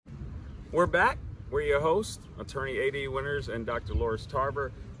We're back. We're your hosts, Attorney A.D. Winters and Dr. Loris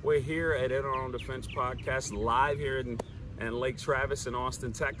Tarver. We're here at In Our Own Defense Podcast, live here in Lake Travis in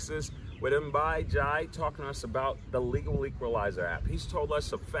Austin, Texas, with Mbai Jai talking to us about the Legal Equalizer app. He's told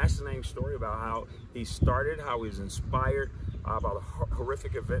us a fascinating story about how he started, how he was inspired, about the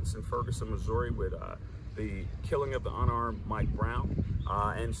horrific events in Ferguson, Missouri with the killing of the unarmed Mike Brown.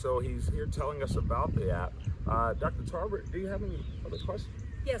 And so he's here telling us about the app. Dr. Tarver, do you have any other questions?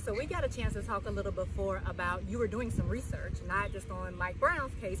 Yeah, so we got a chance to talk a little before about you were doing some research, not just on Mike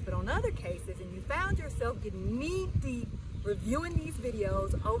Brown's case, but on other cases, and you found yourself getting knee-deep reviewing these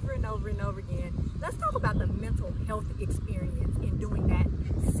videos over and over and over again. Let's talk about the mental health experience in doing that,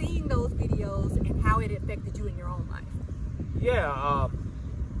 seeing those videos and how it affected you in your own life. Yeah,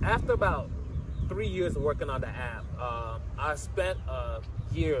 after about 3 years of working on the app, I spent a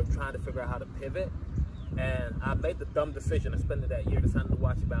year trying to figure out how to pivot. And I made the dumb decision of spending that year deciding to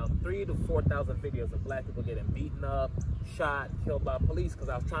watch about 3,000 to 4,000 videos of black people getting beaten up, shot, killed by police, because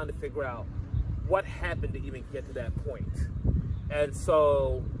I was trying to figure out what happened to even get to that point. And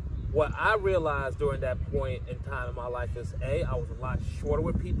so what I realized during that point in time in my life is, A, I was a lot shorter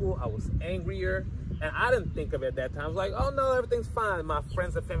with people, I was angrier, and I didn't think of it at that time. I was like, oh no, everything's fine. My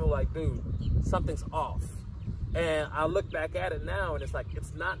friends and family were like, dude, something's off. And I look back at it now and it's like,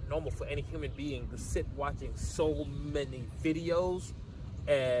 it's not normal for any human being to sit watching so many videos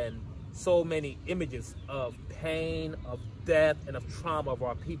and so many images of pain, of death, and of trauma of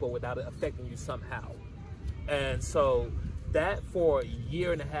our people without it affecting you somehow. And so that for a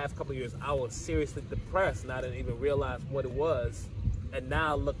year and a half, couple of years, I was seriously depressed and I didn't even realize what it was. And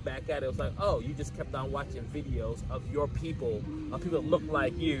now I look back at it, it was like, oh, you just kept on watching videos of your people, of people that look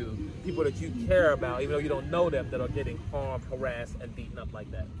like you, people that you care about, even though you don't know them, that are getting harmed, harassed, and beaten up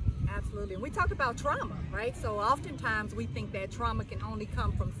like that. Absolutely. And we talked about trauma, right? So oftentimes we think that trauma can only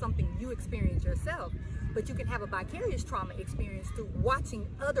come from something you experience yourself, but you can have a vicarious trauma experience through watching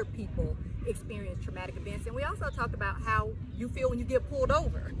other people experience traumatic events. And we also talked about how you feel when you get pulled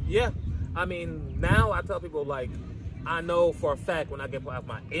over. Yeah. I mean, now I tell people, like, I know for a fact when I get pulled over,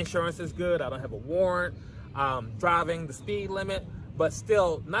 my insurance is good, I don't have a warrant, driving the speed limit, but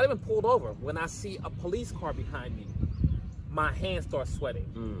still not even pulled over. When I see a police car behind me, my hands start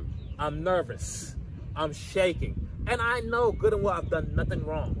sweating. I'm nervous, I'm shaking, and I know good and well I've done nothing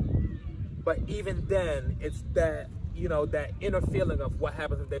wrong. But even then, it's that, you know, that inner feeling of what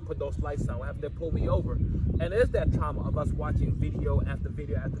happens if they put those lights on, what happens if they pull me over. And it is that trauma of us watching video after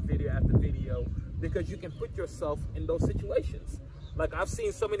video after video after video, because you can put yourself in those situations. Like, I've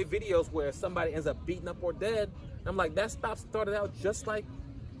seen so many videos where somebody ends up beaten up or dead, and I'm like, that stop started out just like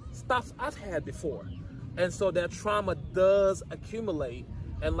stops I've had before. And so that trauma does accumulate.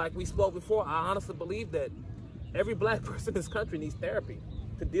 And like we spoke before, I honestly believe that every black person in this country needs therapy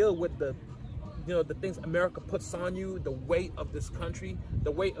to deal with the, you know, the things America puts on you, the weight of this country,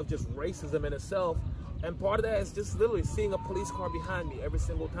 the weight of just racism in itself. And part of that is just literally seeing a police car behind me every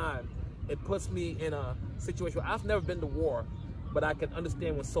single time. It puts me in a situation where I've never been to war, but I can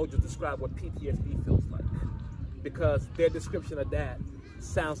understand when soldiers describe what PTSD feels like, because their description of that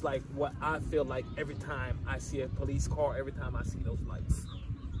sounds like what I feel like every time I see a police car, every time I see those lights.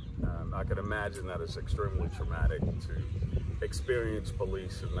 I can imagine that it's extremely traumatic to experience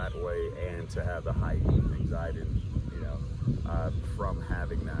police in that way and to have the heightened anxiety, you know, from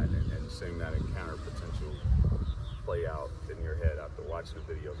having that and seeing that encounter potential play out in your head after watching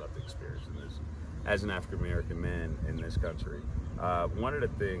the videos, after experiencing this as an African-American man in this country. One of the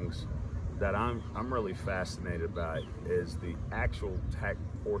things that I'm really fascinated by is the actual tech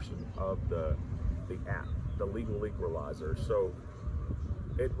portion of the app, the Legal Equalizer. So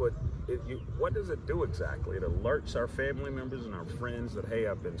what does it do exactly? It alerts our family members and our friends that, hey,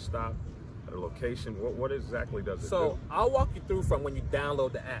 I've been stopped at a location. What exactly does it do? So I'll walk you through from when you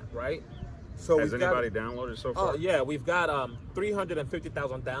download the app, right? So has anybody downloaded so far? Oh yeah, we've got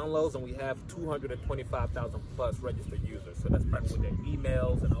 350,000 downloads, and we have 225,000 plus registered users. So that's people with their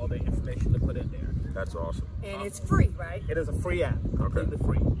emails and all their information to put in there. That's awesome. And it's free, right? It is a free app, completely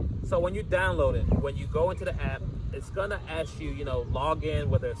free. So when you download it, when you go into the app, it's gonna ask you, you know, log in,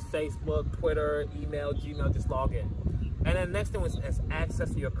 whether it's Facebook, Twitter, email, Gmail, just log in. And then the next thing is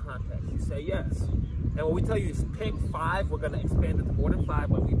access to your contacts. You say yes. And what we tell you is pick 5. We're gonna expand it to more than 5,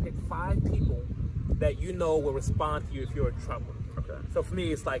 but we pick 5 people that you know will respond to you if you're in trouble. Okay. So for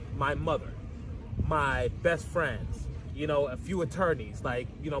me, it's like my mother, my best friends, you know, a few attorneys, like,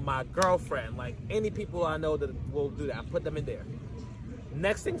 you know, my girlfriend, like any people I know that will do that. I put them in there.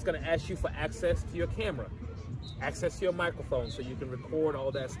 Next thing is gonna ask you for access to your camera, access to your microphone so you can record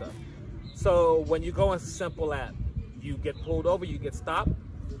all that stuff. So when you go into Simple app, you get pulled over, you get stopped,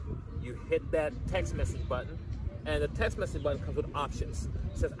 you hit that text message button, and the text message button comes with options.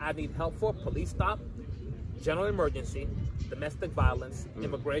 It says, I need help for police stop, general emergency, domestic violence,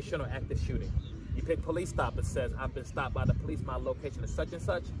 immigration, or active shooting. You pick police stop. It says, I've been stopped by the police. My location is such and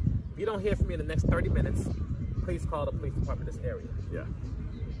such. If you don't hear from me in the next 30 minutes, please call the police department in this area. Yeah.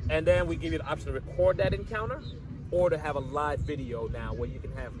 And then we give you the option to record that encounter or to have a live video now where you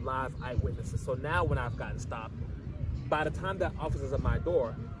can have live eyewitnesses. So now when I've gotten stopped, by the time that officer's at my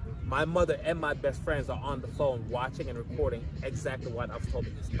door, my mother and my best friends are on the phone watching and recording exactly what I've told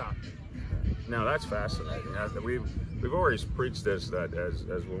them to stop. Now that's fascinating. We've always preached this, that as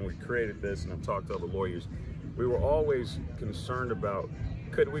when we created this and I've talked to other lawyers, we were always concerned about,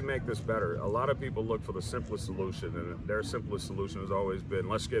 could we make this better? A lot of people look for the simplest solution, and their simplest solution has always been,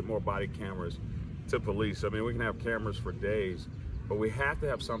 let's get more body cameras to police. I mean, we can have cameras for days, but we have to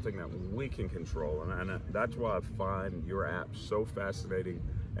have something that we can control. And that's why I find your app so fascinating,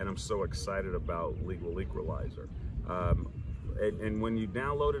 and I'm so excited about Legal Equalizer. And when you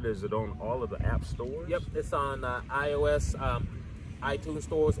download it, is it on all of the app stores? Yep, it's on iOS, iTunes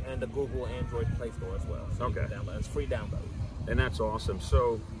stores, and the Google Android Play Store as well. So okay. It's free download. And that's awesome.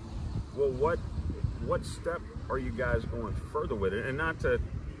 So, well, what step are you guys going further with it? And not to,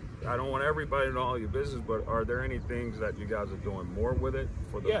 I don't want everybody to know all your business, but are there any things that you guys are doing more with it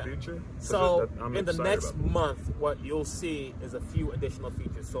for the future? So in the next month, what you'll see is a few additional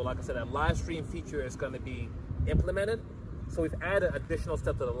features. So like I said, that live stream feature is going to be implemented. So we've added additional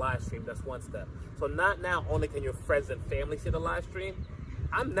steps to the live stream. That's one step. So not now only can your friends and family see the live stream,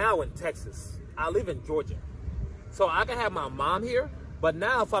 I'm now in Texas. I live in Georgia. So I can have my mom here, but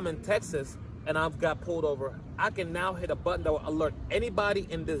now if I'm in Texas and I've got pulled over, I can now hit a button that will alert anybody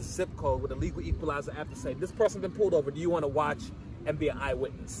in this zip code with a Legal Equalizer app to say, this person's been pulled over, do you want to watch and be an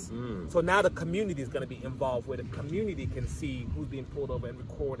eyewitness? So now the community is going to be involved, where the community can see who's being pulled over and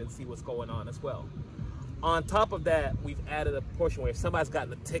record and see what's going on as well. On top of that, we've added a portion where if somebody's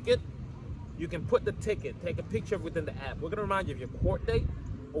gotten a ticket, you can put the ticket, take a picture of it within the app. We're going to remind you of your court date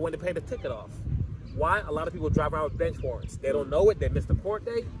or when to pay the ticket off. Why? A lot of people drive around with bench warrants. They don't know it, they missed the court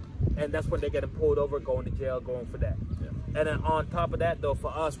date, and that's when they're getting pulled over, going to jail, going for that. Yeah. And then on top of that, though, for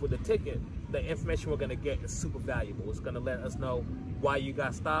us with the ticket, the information we're going to get is super valuable. It's going to let us know why you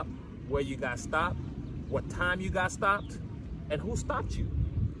got stopped, where you got stopped, what time you got stopped, and who stopped you.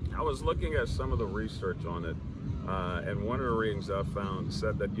 I was looking at some of the research on it, and one of the readings I found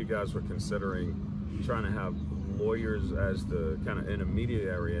said that you guys were considering trying to have lawyers as the kind of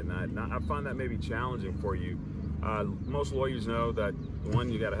intermediary in that. Now, I find that may be challenging for you. Most lawyers know that, one,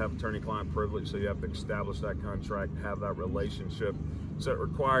 you got to have attorney-client privilege, so you have to establish that contract, have that relationship. So it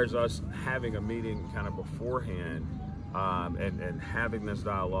requires us having a meeting kind of beforehand and having this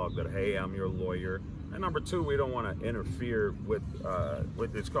dialogue that, hey, I'm your lawyer. And number two, we don't want to interfere with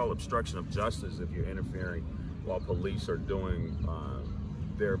it's called obstruction of justice if you're interfering while police are doing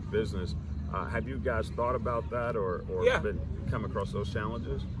their business. Have you guys thought about that or come across those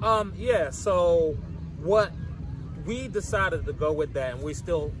challenges? Yeah, so what we decided to go with that, and we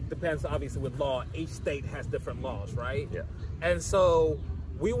still, depends obviously with law, each state has different laws, right? Yeah. And so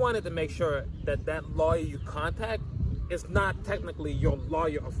we wanted to make sure that that lawyer you contact is not technically your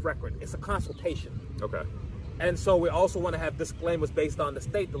lawyer of record. It's a consultation. Okay. And so we also want to have disclaimers based on the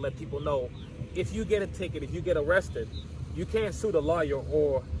state to let people know, if you get a ticket, if you get arrested, you can't sue the lawyer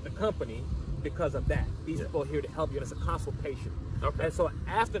or the company because of that. These people are here to help you, and it's a consultation. Okay. And so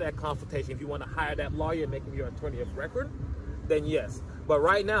after that consultation, if you want to hire that lawyer and make him your attorney of record, then yes. But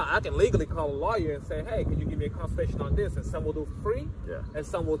right now, I can legally call a lawyer and say, hey, can you give me a consultation on this? And some will do for free, and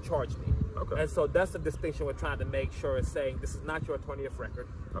some will charge me. Okay. And so that's the distinction we're trying to make sure, is saying this is not your attorney of record.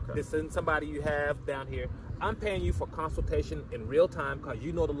 Okay. This isn't somebody you have down here. I'm paying you for consultation in real time because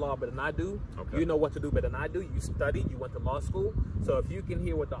you know the law better than I do. Okay. You know what to do better than I do. You studied, you went to law school. So if you can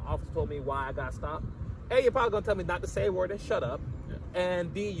hear what the officer told me why I got stopped, A, you're probably going to tell me not to say a word and shut up. Yeah.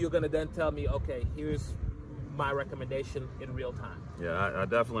 And B, you're going to then tell me, okay, here's my recommendation in real time. Yeah, I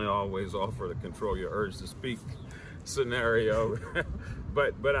definitely always offer to control your urge to speak scenario.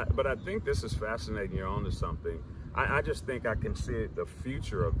 but I think this is fascinating. You're onto something. I just think I can see the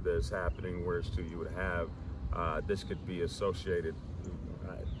future of this happening, whereas too you would have this could be associated.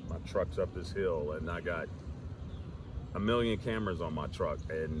 My truck's up this hill and I got 1 million cameras on my truck,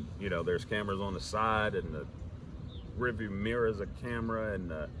 and you know there's cameras on the side, and the rearview mirror is a camera, and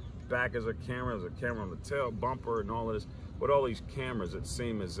the back is a camera. There's a camera on the tail bumper and all of this. With all these cameras, it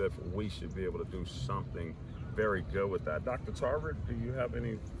seems as if we should be able to do something very good with that. Dr. Tarver, do you have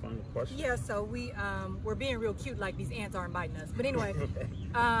any final questions? Yeah, so we're being real cute, like these ants aren't biting us. But anyway,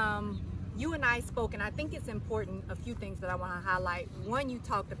 you and I spoke, and I think it's important, a few things that I want to highlight. One, you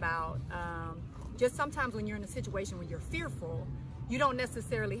talked about just sometimes when you're in a situation where you're fearful, you don't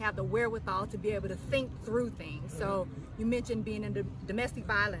necessarily have the wherewithal to be able to think through things. So you mentioned being in a domestic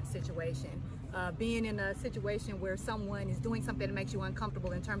violence situation, being in a situation where someone is doing something that makes you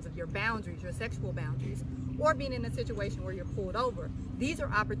uncomfortable in terms of your boundaries, your sexual boundaries, or being in a situation where you're pulled over. These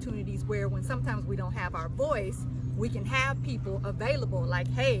are opportunities where when sometimes we don't have our voice, we can have people available like,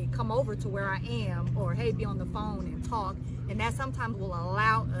 hey, come over to where I am, or hey, be on the phone and talk. And that sometimes will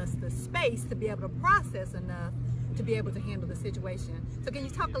allow us the space to be able to process enough to be able to handle the situation. So can you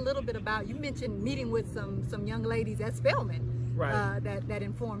talk a little bit about, you mentioned meeting with some young ladies at Spelman, right, that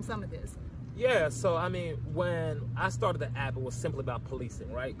informed some of this. Yeah, so I mean, when I started the app, it was simply about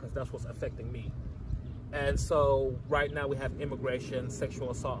policing, right? Because that's what's affecting me. And so right now we have immigration,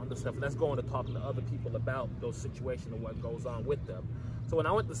 sexual assault, and this stuff, and that's going to talking to other people about those situations and what goes on with them. So when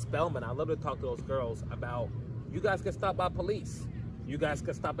I went to Spelman, I love to talk to those girls about, you guys get stopped by police. You guys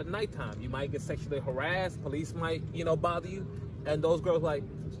get stopped at nighttime. You might get sexually harassed. Police might, bother you. And those girls like,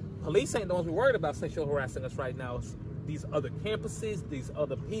 police ain't the ones we're worried about sexual harassing us right now. It's these other campuses, these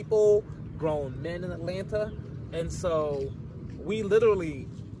other people, grown men in Atlanta. And so we literally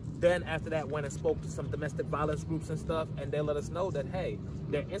then after that went and spoke to some domestic violence groups and stuff, and they let us know that, hey,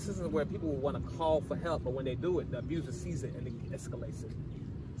 there are instances where people will want to call for help, but when they do it, the abuser sees it and it escalates it.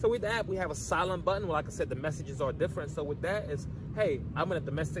 So with that, we have a silent button. Well, like I said, the messages are different. So with that is, hey, I'm in a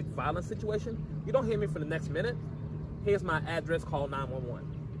domestic violence situation. You don't hear me for the next minute. Here's my address, call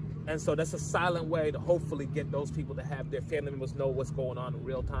 911. And so that's a silent way to hopefully get those people to have their family members know what's going on in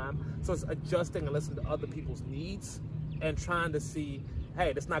real time. So it's adjusting and listening to other people's needs and trying to see,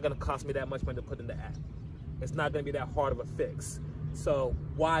 hey, it's not going to cost me that much money to put in the app. It's not going to be that hard of a fix. So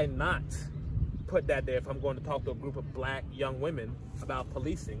why not put that there if I'm going to talk to a group of black young women about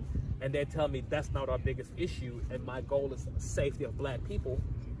policing and they tell me that's not our biggest issue and my goal is safety of black people,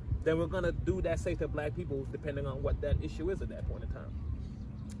 then we're going to do that safety of black people depending on what that issue is at that point in time.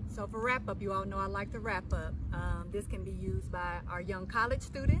 So for wrap up, you all know I like to wrap up. This can be used by our young college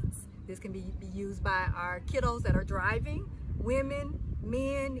students. This can be used by our kiddos that are driving, women,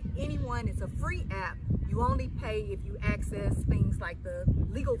 men, anyone. It's a free app. You only pay if you access things like the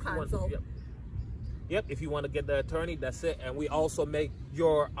legal consult. Yep, if you want to get the attorney, that's it. And we also make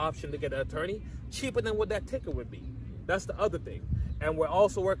your option to get an attorney cheaper than what that ticket would be. That's the other thing. And we're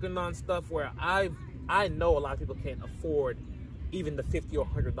also working on stuff where I know a lot of people can't afford even the $50 or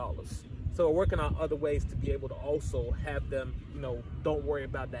 $100. So we're working on other ways to be able to also have them, don't worry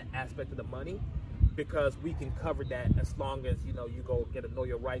about that aspect of the money, because we can cover that as long as, you go get a Know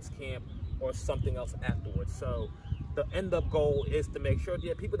Your Rights camp or something else afterwards. So the end up goal is to make sure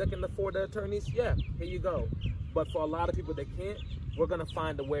that people that can afford the attorneys, yeah, here you go. But for a lot of people that can't, we're going to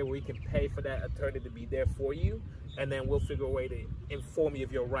find a way where we can pay for that attorney to be there for you, and then we'll figure a way to inform you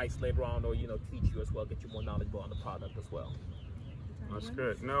of your rights later on, or teach you as well, get you more knowledgeable on the product as well. That's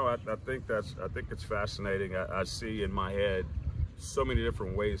good. No, I think it's fascinating. I see in my head so many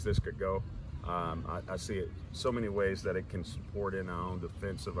different ways this could go. I see it so many ways that it can support in our own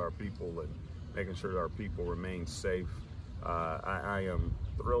defense of our people and making sure that our people remain safe. I am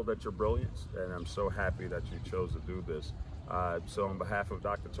thrilled at your brilliance, and I'm so happy that you chose to do this. So on behalf of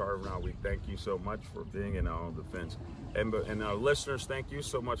Dr. Tarver, we thank you so much for being in Our Own Defense. And our listeners, thank you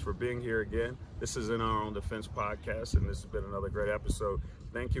so much for being here again. This is In Our Own Defense podcast, and this has been another great episode.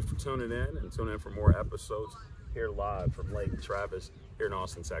 Thank you for tuning in, and tune in for more episodes here live from Lake Travis here in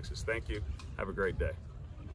Austin, Texas. Thank you. Have a great day.